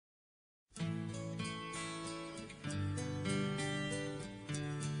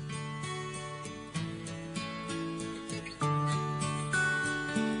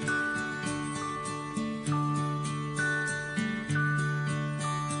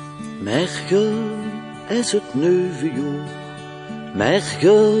Morgen is het Neuvejoer,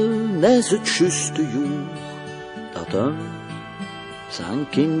 morgen is het juiste jaar, dat hem zijn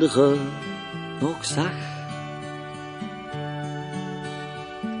kinderen nog zag.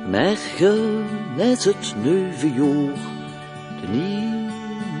 Morgen is het Neuvejoer, de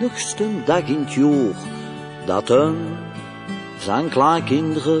enigste dag in het jaar, dat hem zijn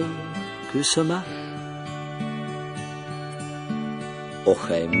kleinkinderen kussen mag. Och,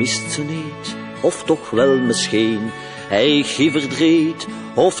 hij mist ze niet, of toch wel misschien, hij verdriet,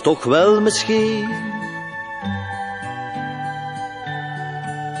 of toch wel misschien.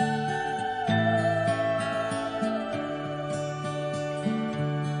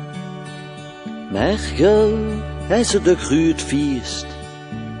 Morgen is het de groot feest,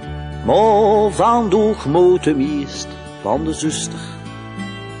 maar vandaag moet de meest van de zuster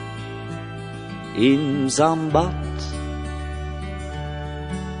in zijn bad.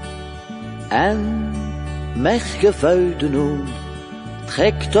 En met gevuiden oon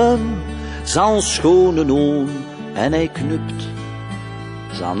trekt hem zijn schone oon en hij knupt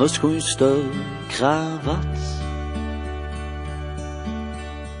zijn schoonste kravat.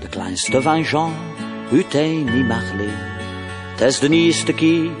 De kleinste van Jean uit hij niet mag leen. Het is de eerste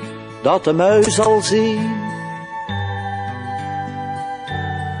keer dat hem huis zal zien.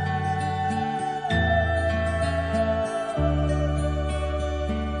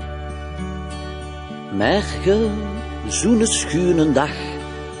 Morgen zo'n schuine dag,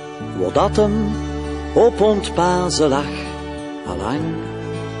 waar dat hem op ontpazen lag, allang,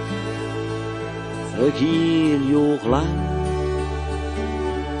 een heel jaar lang.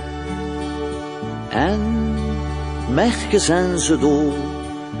 En morgen zijn ze door,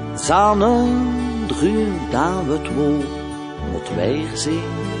 zijn druim dat we het woord moet weer zien,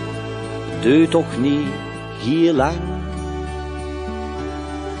 deut toch niet heel lang.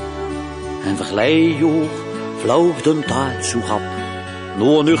 En verleden jaar vloog de tijd zo rap, na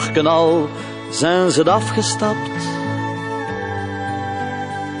een uur al zijn ze afgestapt.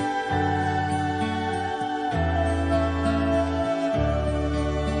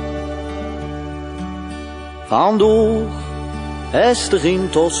 Vandaag is er in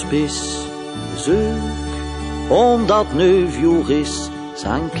het hospice bezoek, omdat Neuvejoer is,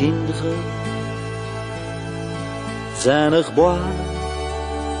 zijn kinderen zijn er bij.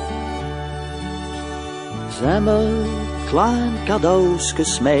 Ze hebben klein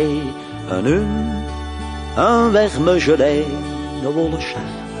cadeausjes mee, en hun een warme gelei, een wollen sjaal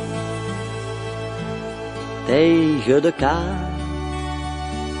tegen de kaart.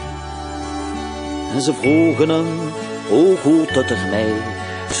 En ze vroegen hem, hoe goed het ermee?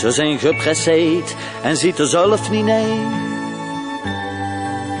 Ze zijn gepresseerd en ziet er zelf niet nee.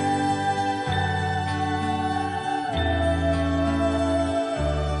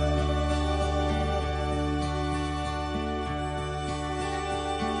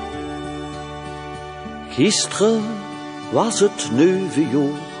 Gisteren was het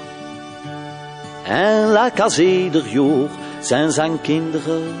Neuvejoer en lekker ieder jaar zijn zijn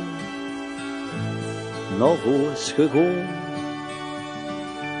kinderen nog eens gegaan.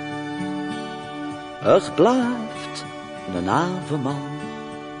 Er blijft een aveman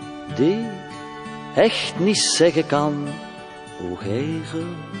die echt niet zeggen kan hoe hij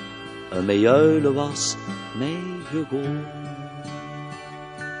er mee huilen was meegegaan.